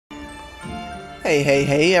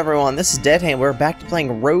Hey everyone, this is Deadhand. We're back to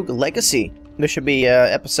playing Rogue Legacy. This should be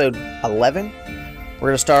episode 11. We're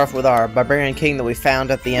going to start off with our Barbarian King that we found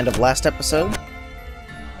at the end of last episode.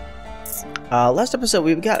 Last episode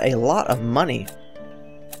we got a lot of money.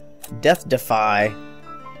 Death Defy.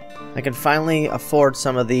 I can finally afford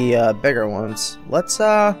some of the bigger ones. Let's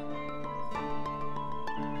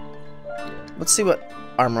see what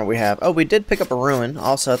armor we have. Oh, we did pick up a ruin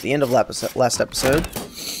also at the end of last episode.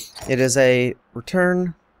 It is a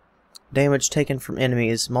return damage taken from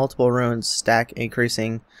enemies. Multiple ruins stack,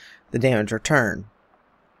 increasing the damage return.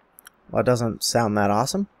 Well, it doesn't sound that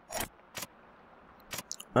awesome.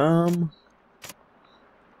 So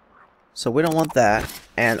we don't want that.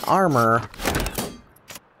 And armor,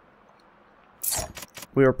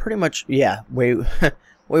 we were pretty much, yeah, we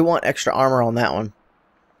want extra armor on that one.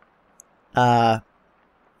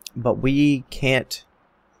 But we can't,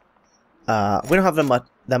 we don't have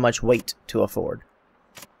that much weight to afford.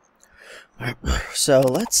 So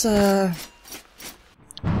let's Thunder.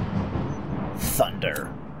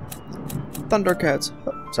 Thundercats.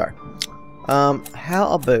 Oh, sorry.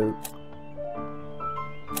 How about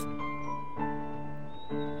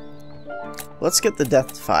let's get the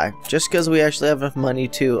Death Defy, just because we actually have enough money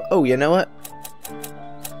to. Oh, you know what?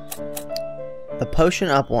 The potion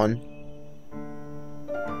up one.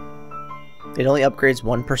 It only upgrades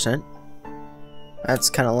 1%. That's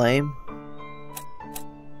kind of lame.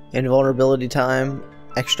 Invulnerability time,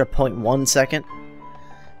 extra 0.1 second.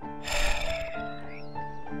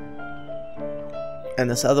 And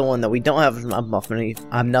this other one that we don't have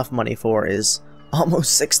enough money for is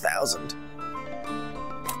almost 6,000.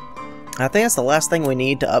 I think that's the last thing we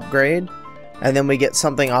need to upgrade, and then we get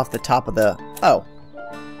something off the top of the. Oh,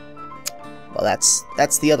 well, that's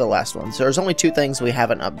the other last one. So there's only two things we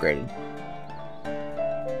haven't upgraded.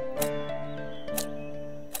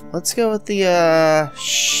 Let's go with the,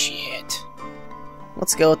 shit.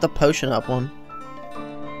 Let's go with the potion up one.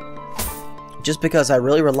 Just because I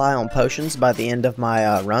really rely on potions by the end of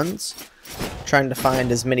my runs. Trying to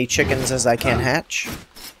find as many chickens as I can hatch.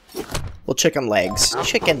 Well, chicken legs.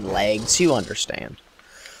 Chicken legs, you understand.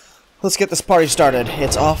 Let's get this party started.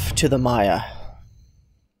 It's off to the Maya.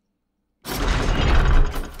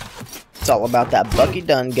 It's all about that Bucky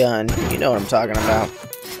Dun gun. You know what I'm talking about.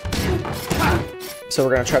 So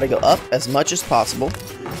we're going to try to go up as much as possible.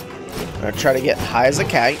 We're going to try to get high as a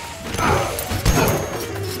kite.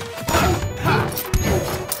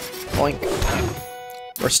 Boink.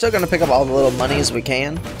 We're still going to pick up all the little monies we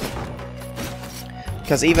can.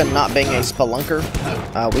 Because even not being a spelunker,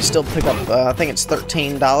 we still pick up, I think it's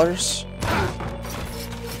 $13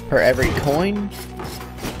 per every coin.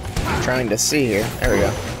 I'm trying to see here. There we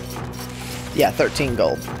go. Yeah, 13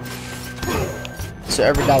 gold. So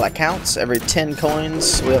every dollar counts. Every 10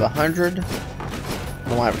 coins, we have 100. I don't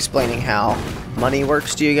know why I'm explaining how money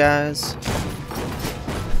works to you guys.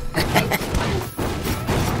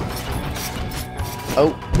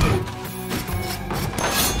 Oh.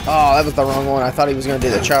 Oh, that was the wrong one. I thought he was going to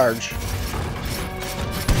do the charge.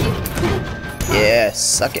 Yeah,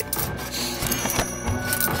 suck it.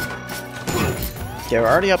 Okay, we're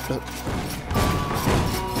already up to.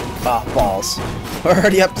 Oh, balls. We're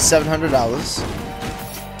already up to $700.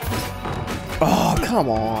 Oh, come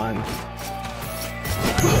on.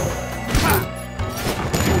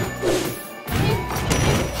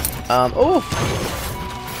 Oh.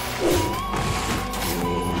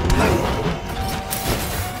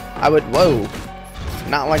 I would, whoa.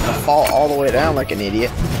 Not like to fall all the way down like an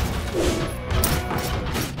idiot.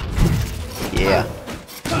 Yeah.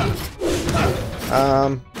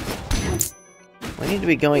 We need to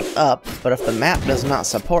be going up, but if the map does not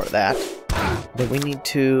support that, then we need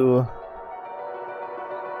to.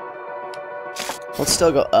 Let's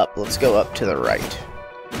still go up. Let's go up to the right.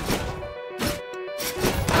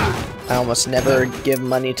 I almost never give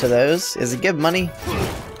money to those. Is it give money?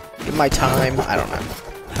 Give my time? I don't know.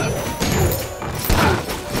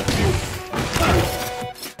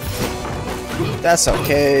 That's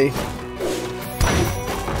okay.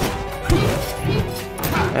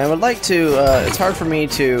 And I would like to, it's hard for me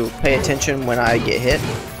to pay attention when I get hit.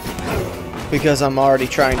 Because I'm already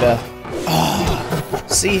trying to. Oh.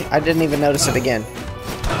 See, I didn't even notice it again.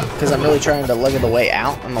 Because I'm really trying to look at the way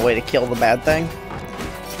out on the way to kill the bad thing.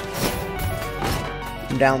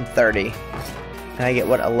 I'm down 30. And I get,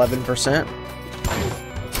 what, 11%?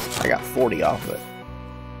 I got 40 off of it.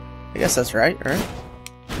 I guess that's right?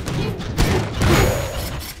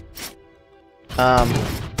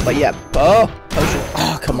 But yeah. Oh! Potion.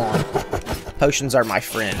 Oh, come on. Potions are my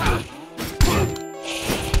friend.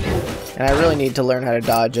 And I really need to learn how to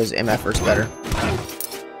dodge as MFers better.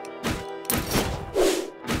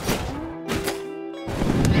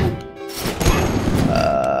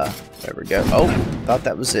 go. Oh, thought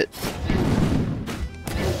that was it.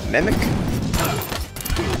 Mimic.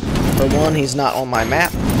 For one, he's not on my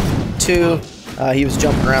map. Two, he was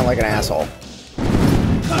jumping around like an asshole.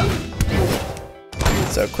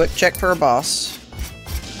 So, quick check for a boss.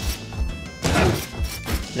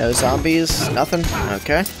 No zombies, nothing.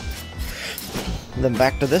 Okay. Then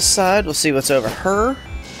back to this side. We'll see what's over her.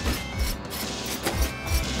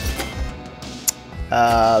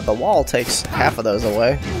 The wall takes half of those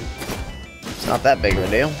away. It's not that big of a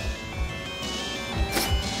deal.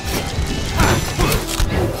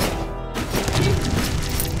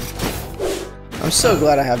 I'm so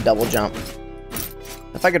glad I have double jump.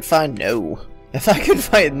 If I could find if I could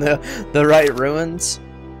find the right ruins,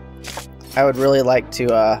 I would really like to.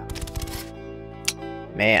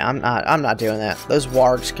 Man, I'm not doing that. Those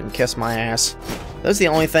wargs can kiss my ass. Those are the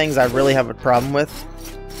only things I really have a problem with.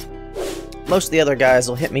 Most of the other guys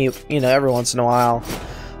will hit me, you know, every once in a while.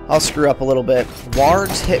 I'll screw up a little bit.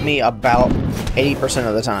 Wargs hit me about 80%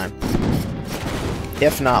 of the time,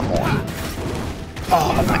 if not more.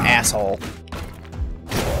 Oh, my asshole.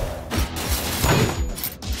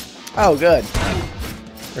 Oh, good.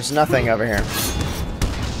 There's nothing over here.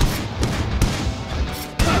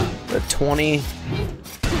 The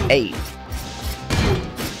 28.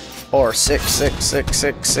 Or 6, 6, 6,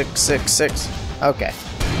 6, 6, 6, 6. Okay.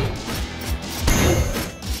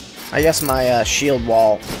 I guess my shield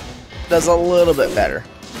wall does a little bit better.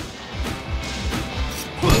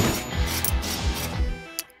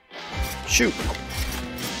 Shoot.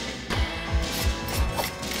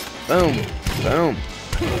 Boom. Boom.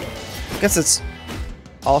 Guess it's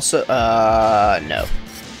also, no.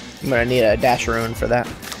 I'm gonna need a dash rune for that.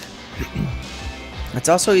 It's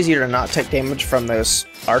also easier to not take damage from those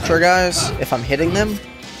archer guys if I'm hitting them.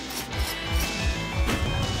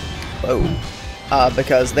 Whoa.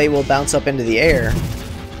 Because they will bounce up into the air.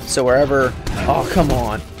 So wherever... Oh, come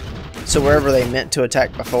on. So wherever they meant to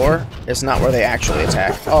attack before is not where they actually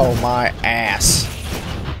attack. Oh, my ass.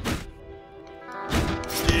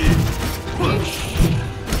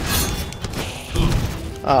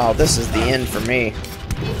 Oh, this is the end for me.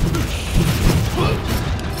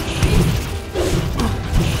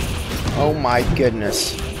 Oh my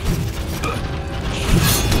goodness.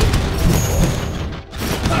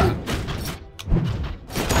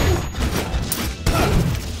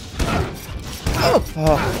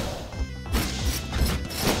 Oh.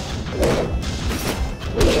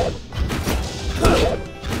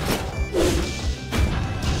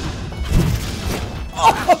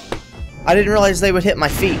 I didn't realize they would hit my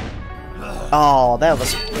feet. Oh, that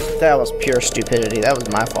was pure stupidity. That was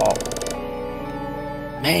my fault.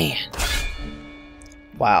 Man.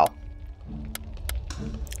 Wow.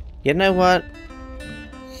 You know what?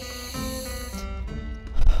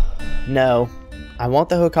 No. I want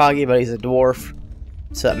the Hokage, but he's a dwarf.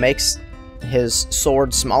 So that makes his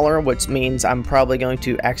sword smaller, which means I'm probably going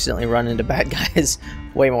to accidentally run into bad guys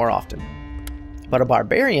way more often. But a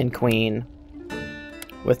barbarian queen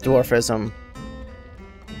with dwarfism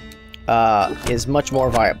is much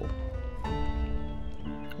more viable.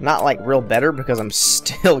 Not like real better, because I'm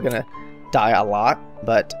still gonna die a lot,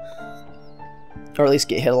 but or at least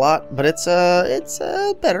get hit a lot. But it's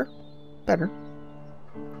better.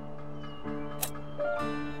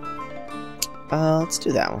 Let's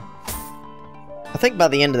do that one. I think by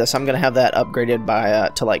the end of this, I'm gonna have that upgraded by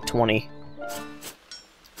to like 20,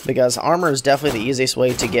 because armor is definitely the easiest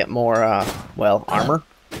way to get more well, armor,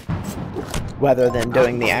 rather than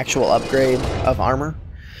doing the actual upgrade of armor,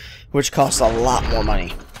 which costs a lot more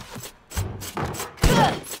money.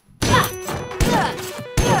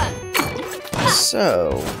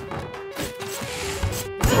 So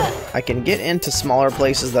I can get into smaller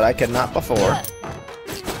places that I could not before,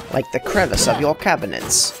 like the crevice of your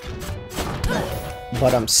cabinets.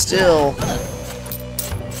 But I'm still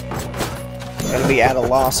gonna be at a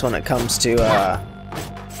loss when it comes to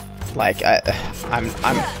like I'm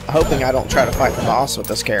hoping I don't try to fight the boss with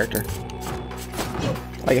this character.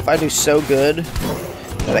 Like if I do so good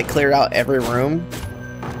that I clear out every room.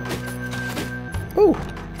 Ooh.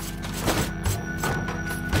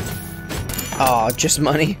 Oh, just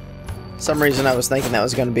money. For some reason I was thinking that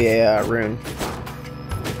was gonna be a rune.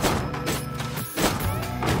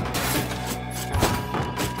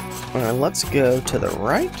 Let's go to the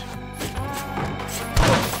right.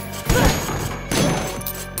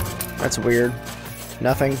 That's weird.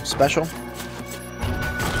 Nothing special.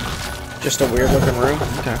 Just a weird looking room.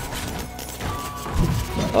 Okay.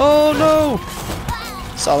 Oh no!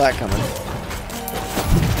 Saw that coming.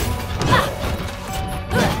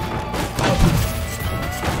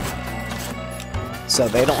 So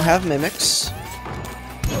they don't have mimics.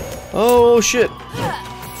 Oh shit!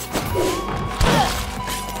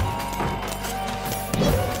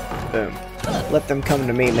 Boom. Let them come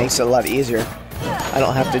to me makes it a lot easier. I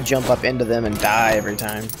don't have to jump up into them and die every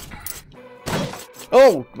time.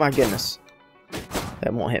 Oh my goodness.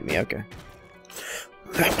 That won't hit me, okay.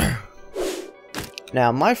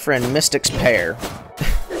 Now my friend Mystic's Pear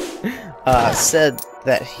said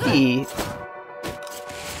that he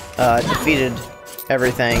defeated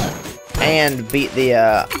everything and beat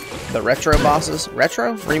the retro bosses.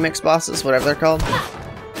 Retro? Remix bosses? Whatever they're called.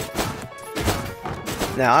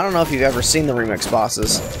 Now, I don't know if you've ever seen the remix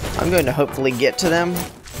bosses. I'm going to hopefully get to them,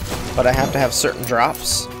 but I have to have certain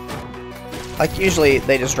drops. Like, usually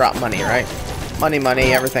they just drop money, right? Money,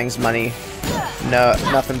 money, everything's money. No,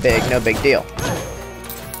 nothing big, no big deal.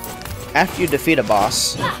 After you defeat a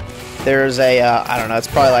boss, there's a, I don't know, it's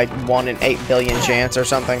probably like 1 in 8 billion chance or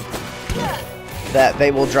something that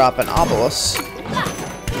they will drop an obelisk.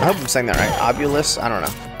 I hope I'm saying that right. Obelisk? I don't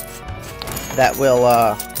know. That will,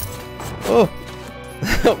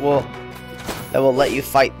 that will let you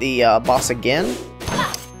fight the boss again,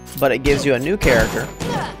 but it gives you a new character,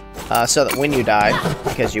 so that when you die,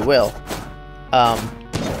 because you will,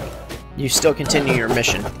 you still continue your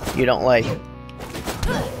mission. You don't like,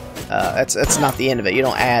 it's not the end of it. You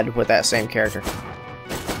don't add with that same character.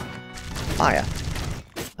 Maya.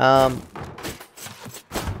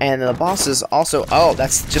 And the bosses also, oh,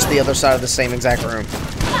 that's just the other side of the same exact room.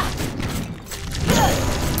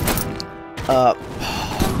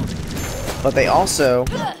 But they also...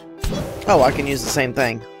 Oh, I can use the same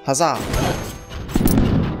thing. Huzzah!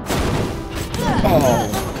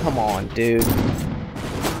 Oh, come on, dude.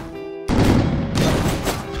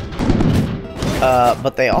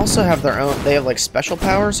 But they also have their own... They have, like, special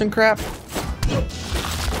powers and crap.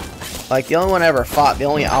 Like, the only one I ever fought, the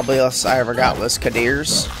only obelisk I ever got was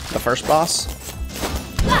Kadir's, the first boss.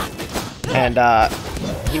 And,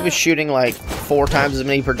 he was shooting, like, 4 times as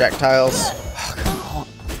many projectiles.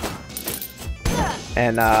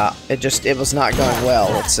 And it was not going well,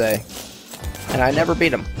 let's say. And I never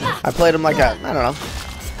beat him. I played him like I don't know,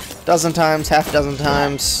 dozen times, half dozen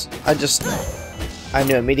times. I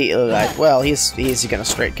knew immediately, like, well, he's gonna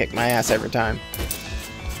straight kick my ass every time.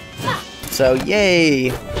 So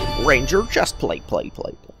yay, Ranger, just play.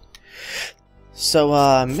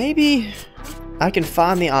 So maybe I can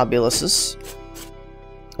find the obelisks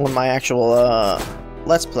on my actual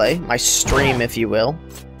Let's Play, my stream, if you will.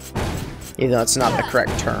 Even though it's not the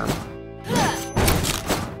correct term.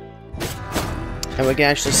 And we can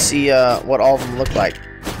actually see what all of them look like.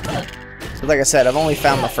 So like I said, I've only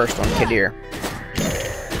found the first one, Kadir.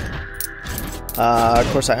 Of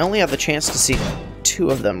course, I only have the chance to see 2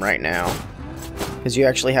 of them right now. Because you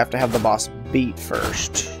actually have to have the boss beat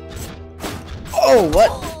first. Oh, what?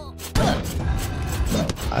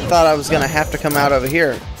 I thought I was going to have to come out over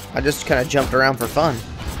here. I just kind of jumped around for fun.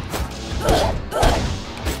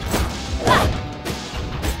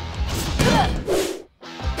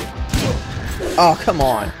 Oh, come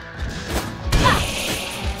on. I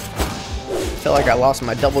feel like I lost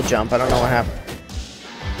my double jump. I don't know what happened.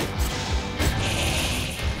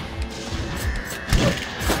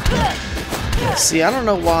 See, I don't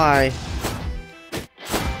know why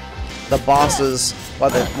the bosses, while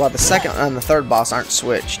the second and the third boss aren't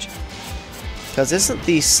switched. Because isn't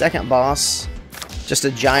the second boss just a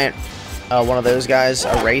giant, one of those guys,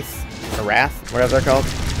 a wraith, whatever they're called?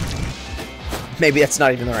 Maybe that's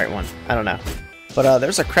not even the right one. I don't know. But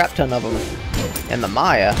there's a crap ton of them in the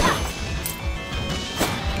Maya.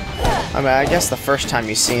 I mean, I guess the first time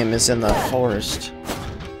you see him is in the forest.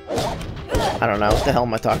 I don't know. What the hell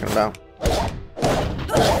am I talking about?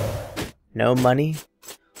 No money?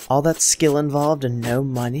 All that skill involved and no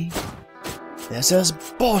money? This is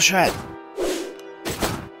bullshit!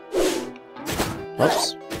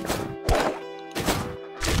 Whoops.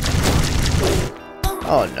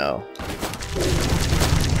 Oh no.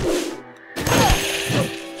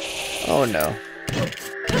 Oh no.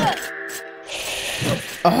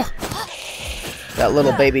 Oh! That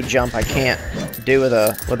little baby jump I can't do with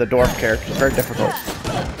a dwarf character. It's very difficult.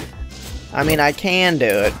 I mean, I can do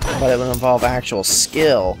it, but it would involve actual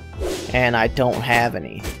skill, and I don't have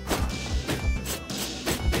any.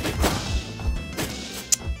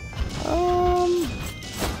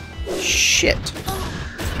 Shit.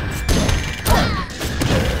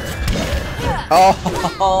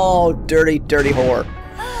 Oh, dirty, dirty whore.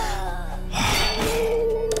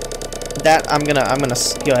 That I'm gonna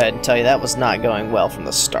go ahead and tell you that was not going well from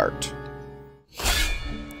the start.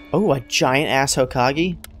 Oh, a giant ass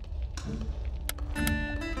Hokage.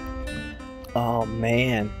 Oh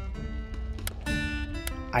man,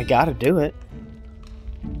 I gotta do it.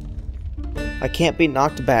 I can't be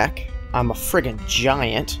knocked back. I'm a friggin'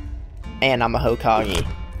 giant. And I'm a Hokage.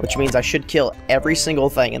 Which means I should kill every single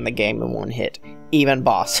thing in the game in one hit. Even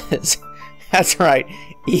bosses. That's right.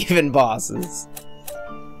 Even bosses.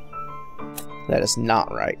 That is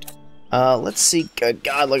not right. Let's see. Good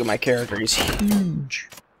God, look at my character. He's huge.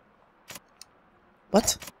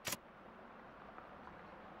 What?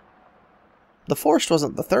 The forest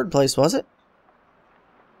wasn't the third place, was it?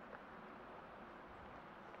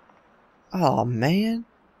 Oh, man.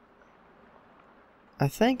 I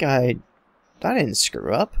think I didn't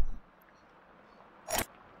screw up.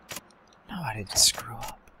 No, I didn't screw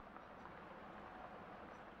up.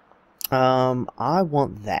 I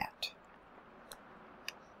want that.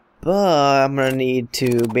 But I'm gonna need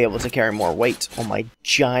to be able to carry more weight on my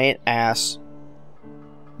giant ass,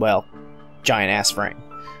 well, giant ass frame.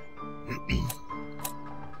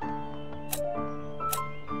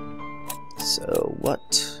 So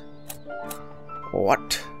what?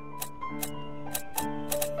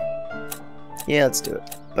 Yeah, let's do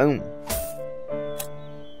it. Boom.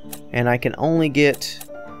 And I can only get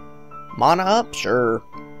mana up? Sure.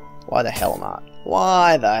 Why the hell not?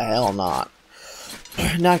 Why the hell not?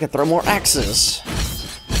 Now I can throw more axes.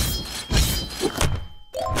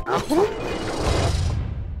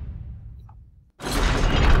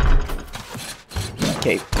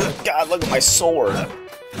 Okay, good God, look at my sword.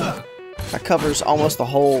 That covers almost the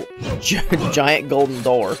whole giant golden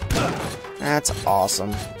door. That's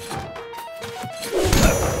awesome.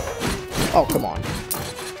 Oh, come on.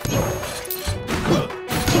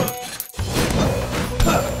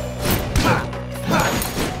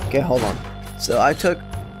 Okay, hold on. So I took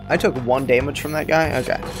 1 damage from that guy?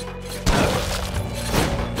 Okay.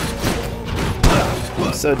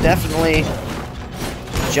 So definitely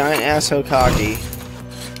giant ass Hokage.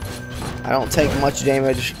 I don't take much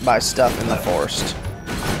damage by stuff in the forest.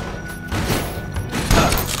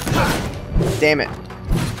 Damn it.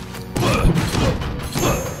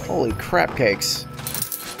 Holy crap cakes.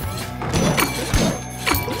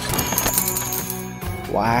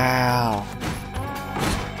 Wow.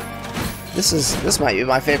 This might be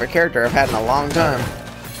my favorite character I've had in a long time.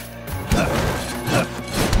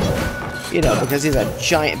 You know, because he's a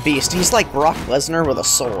giant beast. He's like Brock Lesnar with a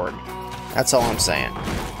sword. That's all I'm saying.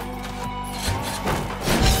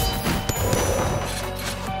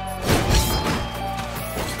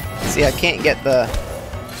 See, I can't get the...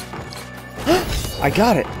 I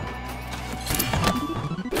got it!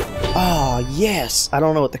 Oh, yes! I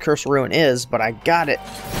don't know what the Curse Ruin is, but I got it!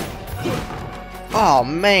 Oh,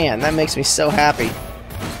 man! That makes me so happy.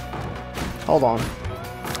 Hold on.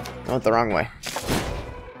 I went the wrong way.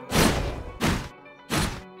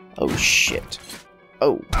 Oh, shit.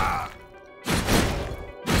 Oh.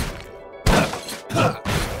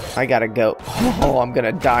 I gotta go. Oh, I'm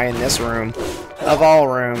gonna die in this room. Of all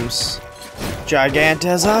rooms.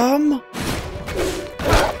 Gigantism!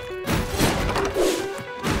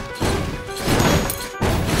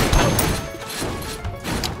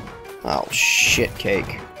 Oh, shit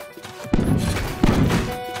cake.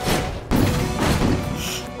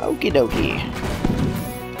 Okie dokie.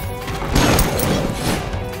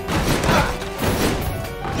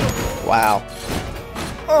 Wow.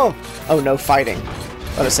 Oh! Oh, no fighting.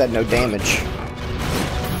 But it said no damage.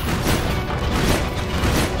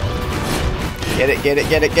 Get it, get it,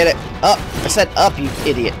 get it, get it! Up! I said up, you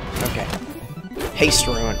idiot. Okay. Haste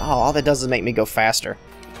Ruin. Oh, all that does is make me go faster.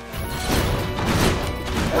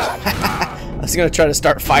 I was gonna try to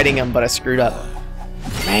start fighting him, but I screwed up.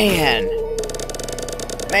 Man!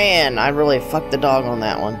 Man, I really fucked the dog on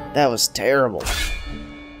that one. That was terrible.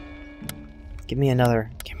 Give me another.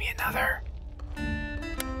 Give me another.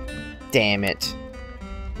 Damn it.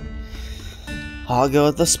 I'll go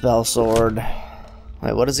with the spell sword.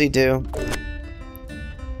 Wait, what does he do?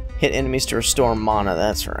 Hit enemies to restore mana,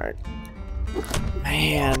 that's right.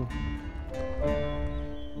 Man.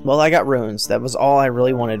 Well, I got runes. That was all I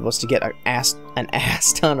really wanted, was to get an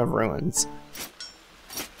ass ton of runes.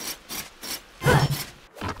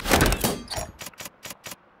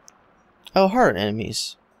 Oh, heart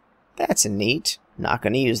enemies. That's neat. Not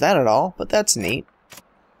gonna use that at all, but that's neat.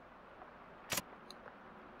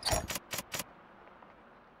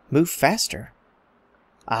 Move faster.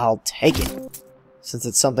 I'll take it. Since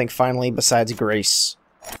it's something finally besides grace.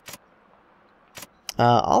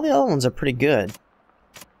 All the other ones are pretty good.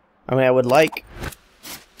 I mean, I would like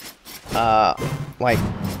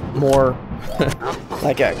more,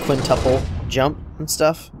 like a quintuple jump and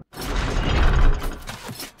stuff.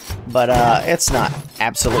 But, it's not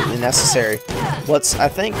absolutely necessary. What's, I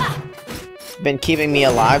think, been keeping me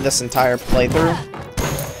alive this entire playthrough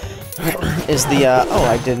is the, oh,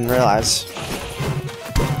 I didn't realize.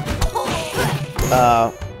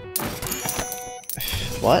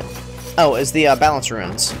 What? Oh, is the balance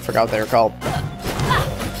runes. Forgot what they were called.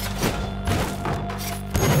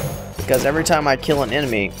 Because every time I kill an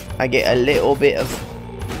enemy, I get a little bit of...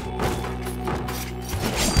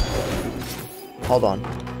 Hold on.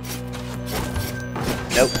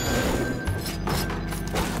 Nope.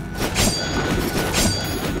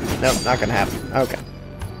 Nope, not gonna happen. Okay.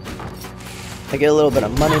 I get a little bit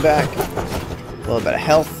of money back. A little bit of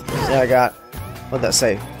health. See, I got... What'd that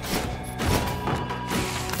say?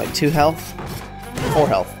 Like 2 health? 4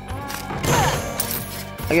 health.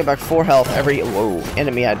 I get back 4 health every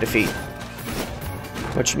enemy I defeat.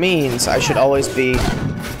 Which means I should always be...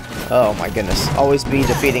 Oh my goodness. Always be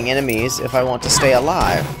defeating enemies if I want to stay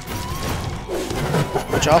alive.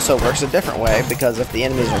 Which also works a different way, because if the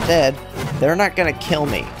enemies are dead, they're not gonna kill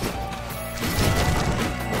me.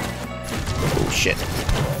 Oh shit.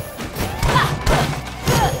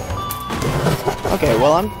 Okay,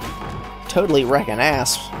 well I'm totally wrecking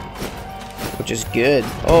ass. Which is good.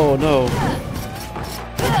 Oh no.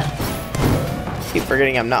 Keep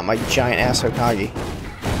forgetting I'm not my giant ass Hokage.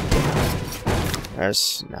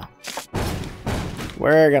 There's... no.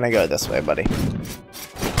 We're gonna go this way, buddy.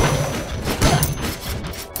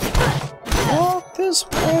 Walk this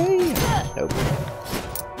way. Nope.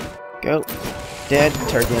 Go. Dead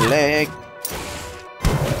turkey leg.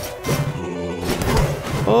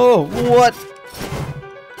 Oh, what?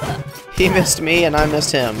 He missed me and I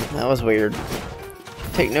missed him. That was weird.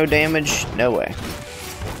 Take no damage? No way.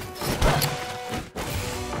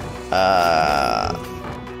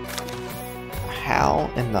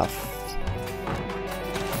 How in the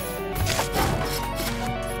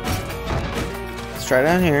let's try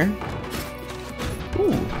down here.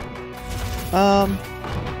 Ooh.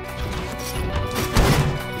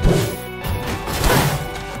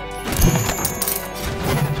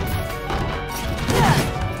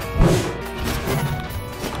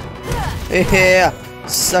 Yeah,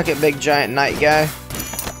 suck it, big giant knight guy.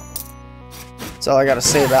 That's all I gotta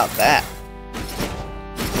say about that.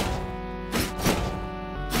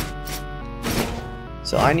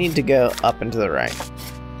 So I need to go up and to the right.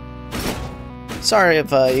 Sorry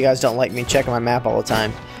if you guys don't like me checking my map all the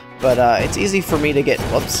time, but it's easy for me to get,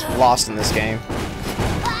 whoops, lost in this game.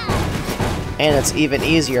 And it's even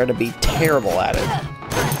easier to be terrible at it.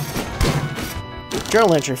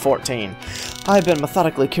 Journal entry 14. I've been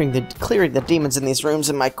methodically clearing the demons in these rooms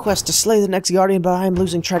in my quest to slay the next guardian, but I am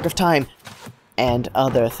losing track of time. And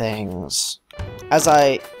other things. As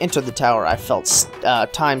I entered the tower, I felt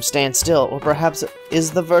time stand still, or perhaps it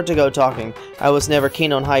is the vertigo talking. I was never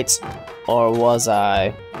keen on heights, or was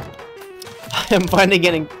I? I am finding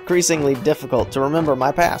it increasingly difficult to remember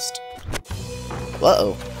my past.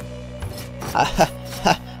 Whoa.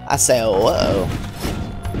 I say, whoa.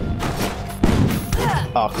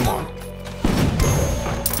 Oh, come on.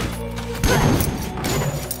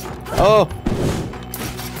 Oh!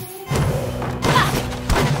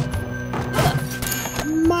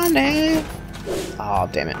 Money! Oh,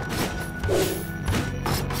 damn it.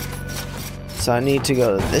 So I need to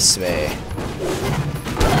go this way.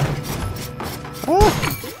 Oh!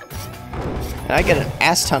 And I get an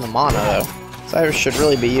ass ton of mana, though. So I should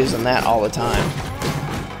really be using that all the time.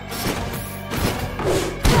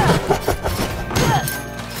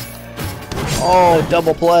 Oh,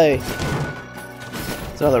 double play.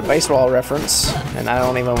 It's another baseball reference, and I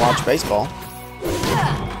don't even watch baseball.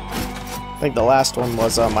 I think the last one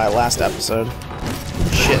was my last episode.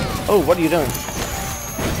 Shit. Oh, what are you doing?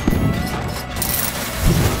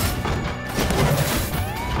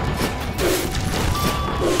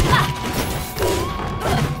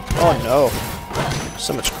 Oh no.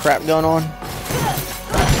 So much crap going on.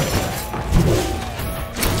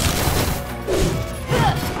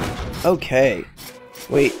 Okay.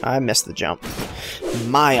 Wait, I missed the jump.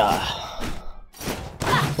 Maya.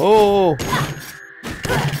 Oh.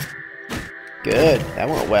 Good. That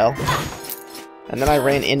went well. And then I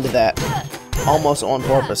ran into that. Almost on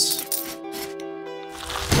purpose.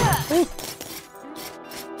 Ooh.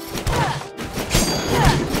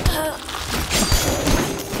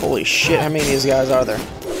 Holy shit, how many of these guys are there?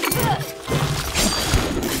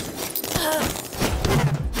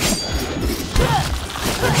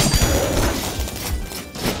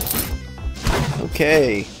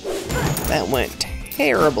 Okay. That went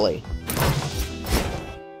terribly.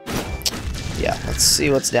 Yeah, let's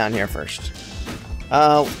see what's down here first.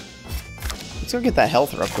 Let's go get that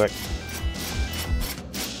health real quick.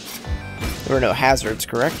 There were no hazards,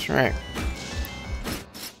 correct? Right.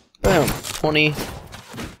 Boom. 20.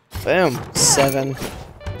 Boom. 7.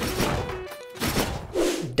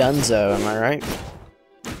 Dunzo, am I right?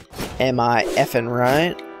 Am I effing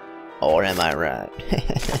right? Or am I right?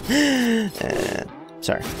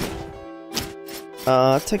 Sorry.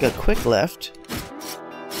 Take a quick left.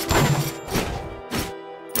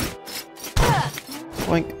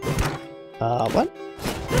 Boink. What?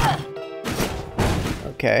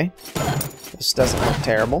 Okay. This doesn't look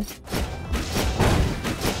terrible.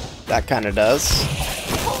 That kind of does.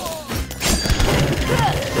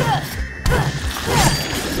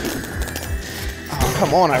 Oh,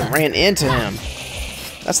 come on, I ran into him.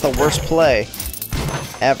 That's the worst play.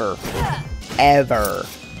 Ever. Ever.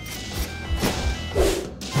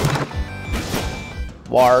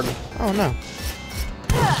 Ward. Oh, no.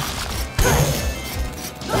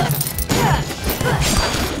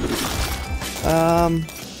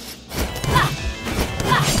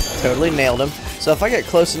 Totally nailed him. So if I get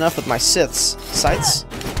close enough with my sights,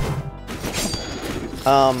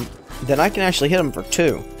 then I can actually hit him for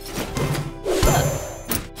 2.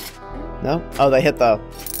 No? Oh, they hit the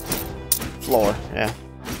floor. Yeah.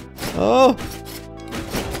 Oh!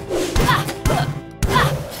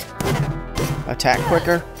 Attack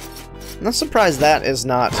quicker. I'm not surprised that is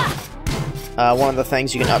not one of the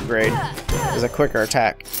things you can upgrade, is a quicker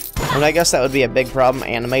attack. I mean, I guess that would be a big problem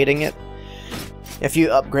animating it. If you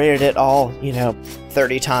upgraded it all, you know,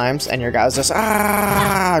 30 times, and your guy's just,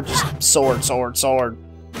 just sword, sword, sword.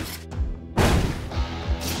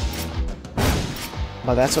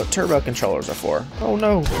 Well, that's what turbo controllers are for. Oh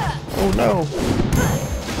no. Oh no.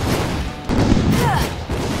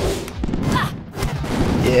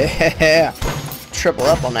 Yeah. Triple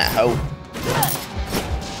up on that hoe.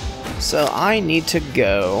 So I need to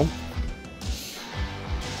go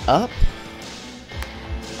up.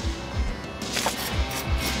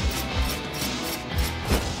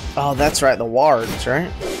 Oh, that's right, the wards,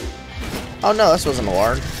 right? Oh no, this wasn't a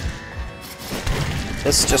ward.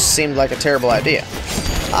 This just seemed like a terrible idea.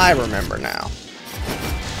 I remember now.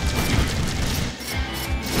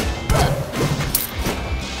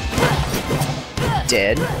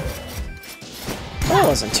 Dead. That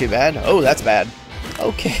wasn't too bad. Oh, that's bad.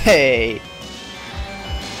 Okay.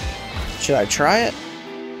 Should I try it?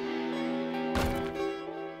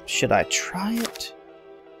 Should I try it?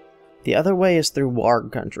 The other way is through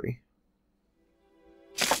Warg country.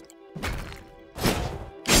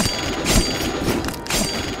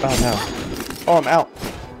 Oh no. Oh, I'm out.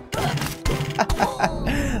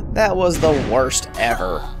 That was the worst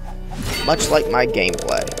ever. Much like my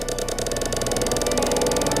gameplay.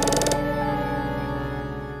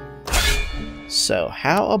 So,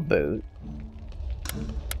 how about...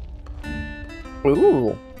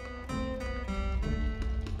 Ooh.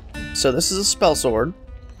 So this is a spell sword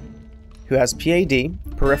who has PAD,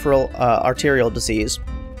 peripheral arterial disease,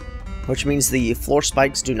 which means the floor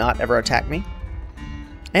spikes do not ever attack me.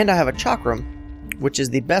 And I have a chakram, which is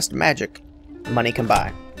the best magic money can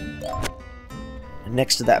buy.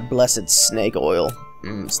 Next to that blessed snake oil.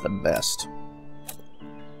 It's the best.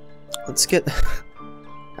 Let's get...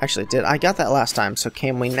 Actually, I got that last time, so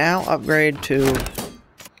can we now upgrade to...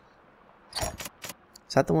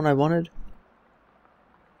 Is that the one I wanted?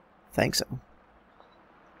 I think so.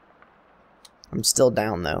 I'm still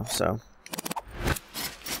down though, so...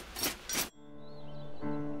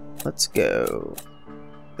 Let's go...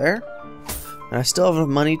 There. And I still have enough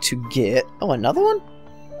money to get... Oh, another one?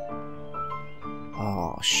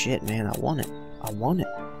 Oh, shit, man. I want it. I want it.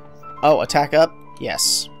 Oh, attack up?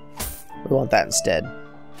 Yes. We want that instead.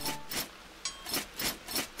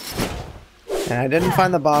 And I didn't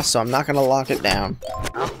find the boss, so I'm not going to lock it down.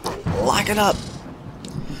 Lock it up!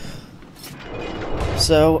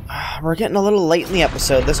 So, we're getting a little late in the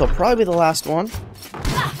episode. This will probably be the last one.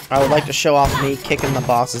 I would like to show off me kicking the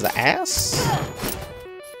boss's ass.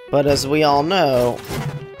 But as we all know,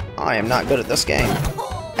 I am not good at this game.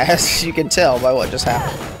 As you can tell by what just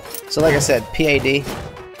happened. So like I said, PAD,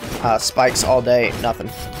 spikes all day, nothing.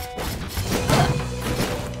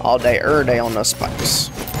 All day, day on no spikes.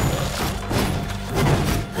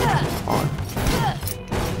 On.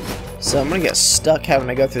 So I'm gonna get stuck having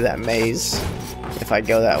to go through that maze if I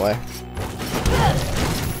go that way.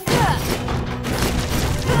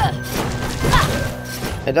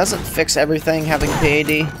 It doesn't fix everything having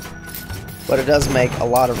PAD, but it does make a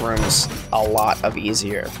lot of rooms a lot of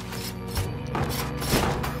easier.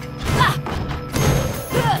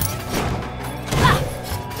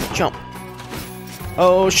 Jump.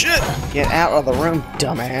 Oh shit! Get out of the room,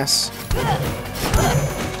 dumbass.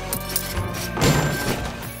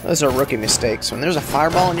 Those are rookie mistakes. When there's a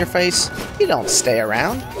fireball in your face, you don't stay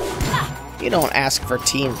around. You don't ask for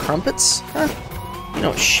tea and crumpets. Huh? You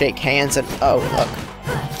don't shake hands and... Oh, look.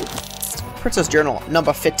 Princess Journal,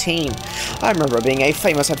 number 15. I remember being a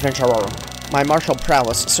famous adventurer. My martial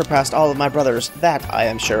prowess surpassed all of my brothers, that I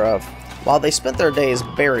am sure of. While they spent their days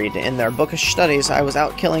buried in their bookish studies, I was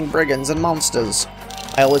out killing brigands and monsters.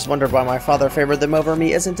 I always wondered why my father favored them over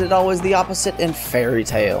me. Isn't it always the opposite in fairy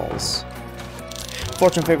tales?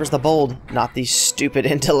 Fortune favors the bold, not the stupid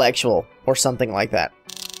intellectual, or something like that.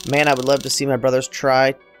 Man, I would love to see my brothers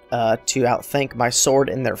try to outthink my sword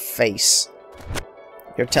in their face.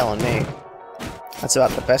 You're telling me. That's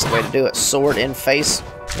about the best way to do it. Sword in face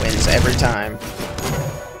wins every time.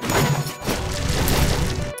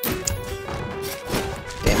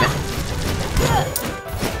 Damn it.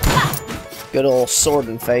 Good old sword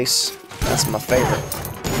in face. That's my favorite.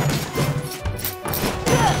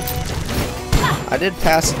 I did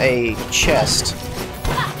pass a chest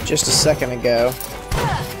just a second ago.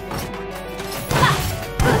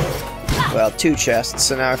 Well, 2 chests,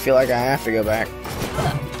 so now I feel like I have to go back.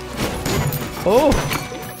 Oh!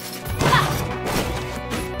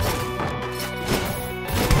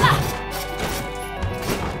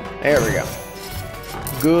 There we go.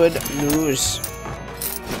 Good news.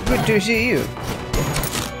 Good to see you.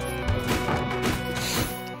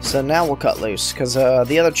 So now we'll cut loose, because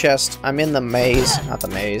the other chest, I'm in the maze. Not the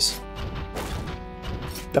maze.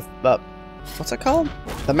 What's it called?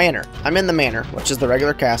 The manor. I'm in the manor, which is the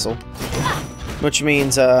regular castle. Which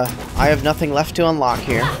means I have nothing left to unlock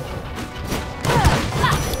here.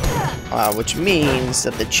 Which means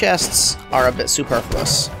that the chests are a bit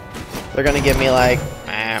superfluous. They're gonna give me like,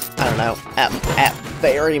 I don't know, at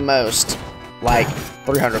very most, like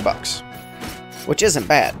 300 bucks. Which isn't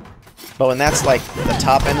bad. But when that's like the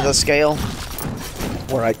top end of the scale,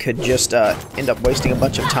 where I could just end up wasting a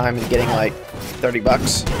bunch of time and getting like 30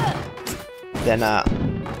 bucks, then I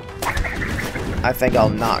think I'll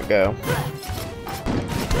not go.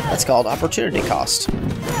 That's called opportunity cost.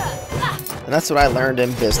 And that's what I learned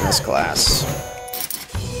in business class.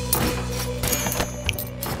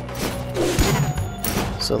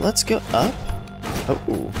 So let's go up.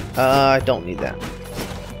 Oh, I don't need that.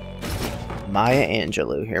 Maya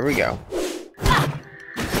Angelou. Here we go.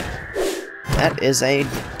 That is a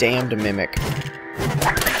damned mimic.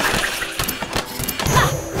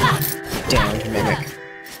 Damned mimic.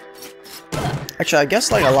 Actually, I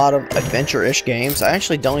guess like a lot of adventure-ish games, I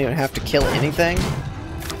actually don't even have to kill anything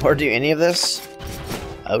or do any of this.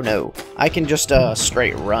 Oh no. I can just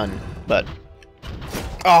straight run, but...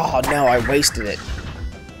 Oh no, I wasted it.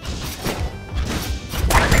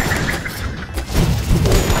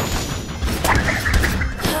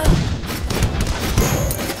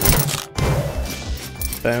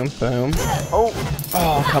 Boom, boom. Oh,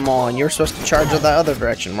 come on. You were supposed to charge it the other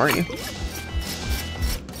direction, weren't you?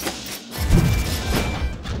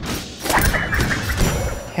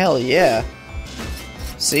 Hell yeah.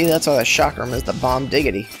 See, that's why the chakram is the bomb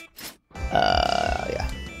diggity. Yeah.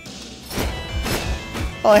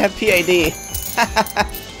 Oh, I have PAD.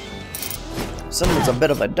 Someone's a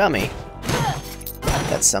bit of a dummy.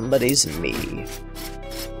 That somebody's me.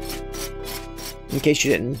 In case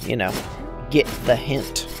you didn't, you know, get the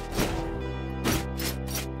hint.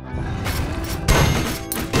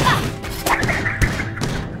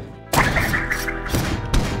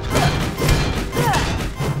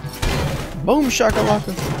 Boom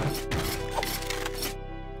shakalaka.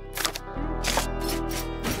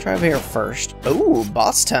 Try over here first. Ooh,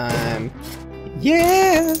 boss time.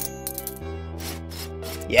 Yeah.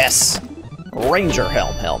 Yes. Ranger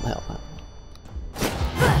helm.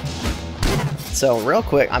 So, real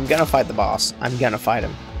quick, I'm gonna fight the boss. I'm gonna fight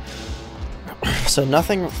him. So,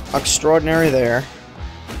 nothing extraordinary there.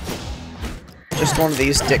 Just one of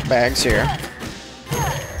these dick bags here.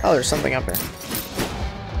 Oh, there's something up here.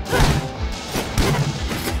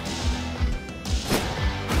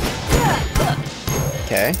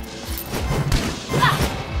 Okay.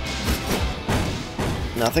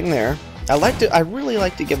 Nothing there. I really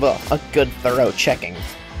like to give a good thorough checking.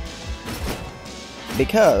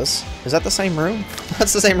 Because, is that the same room?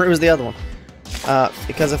 That's the same room as the other one.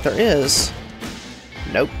 Because if there is,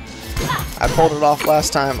 nope. I pulled it off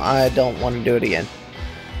last time, I don't want to do it again.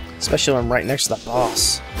 Especially when I'm right next to the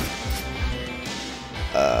boss.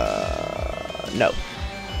 No.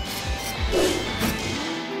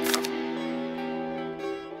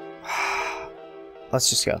 Let's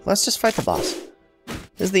just go. Let's just fight the boss.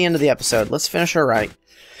 This is the end of the episode. Let's finish her right.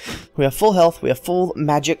 We have full health. We have full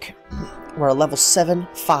magic. We're at level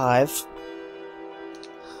 7-5.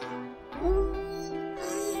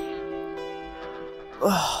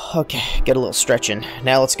 Okay, get a little stretching.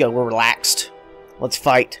 Now let's go. We're relaxed. Let's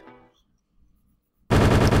fight.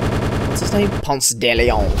 What's his name? Ponce de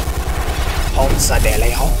Leon. Ponce de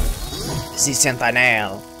Leon. The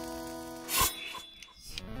Sentinel.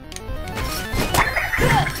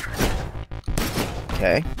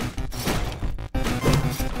 Okay.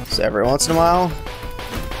 So every once in a while...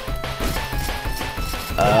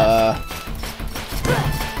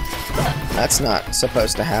 That's not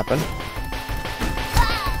supposed to happen.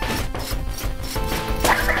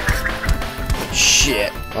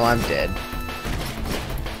 Shit. Well, I'm dead.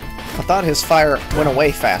 I thought his fire went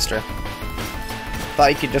away faster. Thought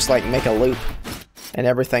you could just, like, make a loop and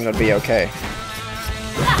everything would be okay.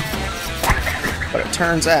 But it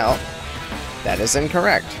turns out that is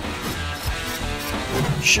incorrect.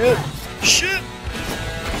 Shit! Shit!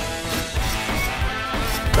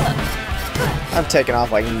 I'm taking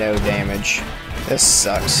off like no damage. This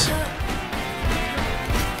sucks.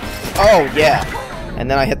 Oh, yeah! And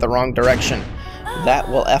then I hit the wrong direction. That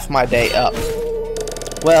will F my day up.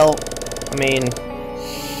 Well, I mean...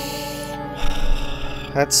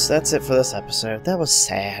 That's it for this episode. That was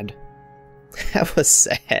sad. That was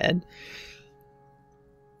sad.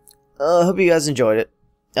 Hope you guys enjoyed it.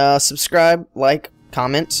 Subscribe, like,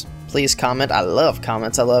 comment. Please comment. I love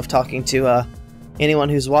comments. I love talking to anyone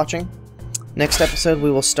who's watching. Next episode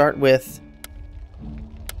we will start with...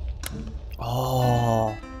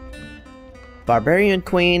 Oh... Barbarian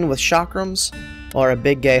Queen with chakrams or a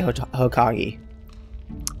big gay Hokage?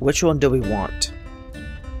 Which one do we want?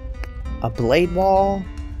 A blade wall?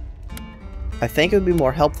 I think it would be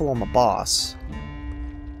more helpful on the boss.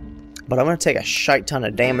 But I'm going to take a shite ton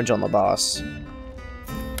of damage on the boss.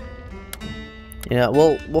 You know,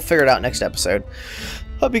 we'll figure it out next episode.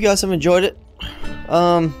 Hope you guys have enjoyed it.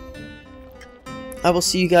 I will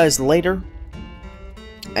see you guys later.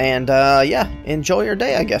 And, yeah, enjoy your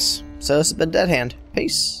day, I guess. So this has been Deadhand.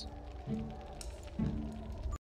 Peace.